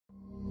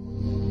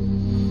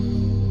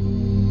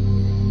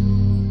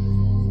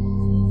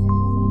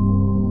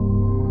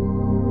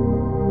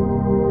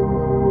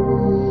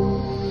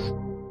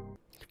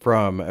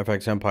from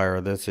FX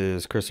Empire. This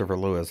is Christopher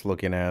Lewis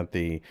looking at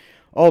the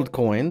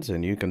altcoins,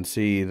 and you can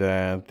see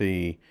that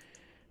the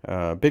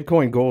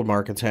Bitcoin gold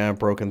markets have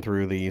broken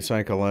through the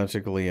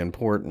psychologically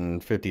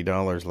important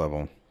 $50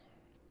 level.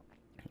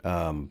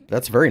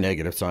 That's a very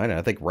negative sign.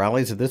 I think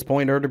rallies at this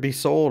point are to be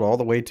sold all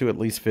the way to at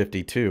least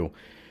 52.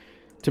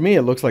 To me,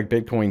 it looks like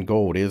Bitcoin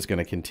gold is going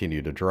to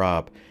continue to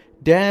drop.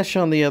 Dash,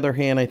 on the other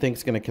hand, I think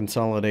is going to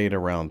consolidate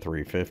around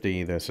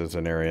 350. This is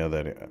an area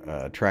that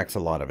attracts a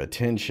lot of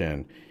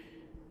attention.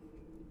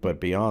 But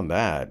beyond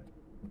that,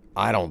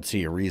 I don't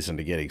see a reason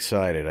to get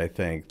excited. I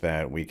think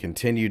that we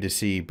continue to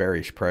see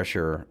bearish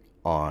pressure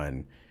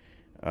on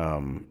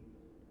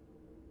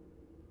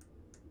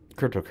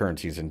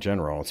cryptocurrencies in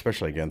general,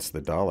 especially against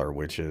the dollar,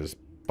 which is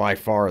by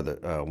far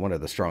the one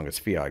of the strongest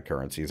fiat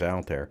currencies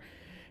out there.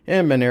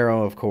 And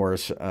Monero, of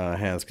course,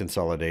 has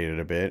consolidated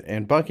a bit.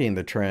 And bucking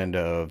the trend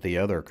of the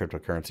other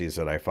cryptocurrencies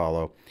that I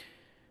follow,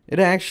 it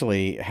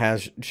actually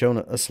has shown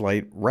a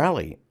slight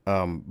rally.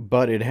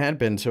 But it had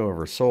been so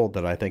oversold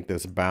that I think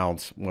this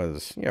bounce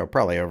was,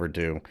 probably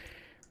overdue.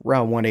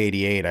 Around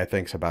 188, I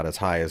think, is about as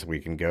high as we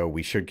can go.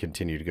 We should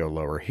continue to go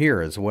lower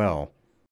here as well.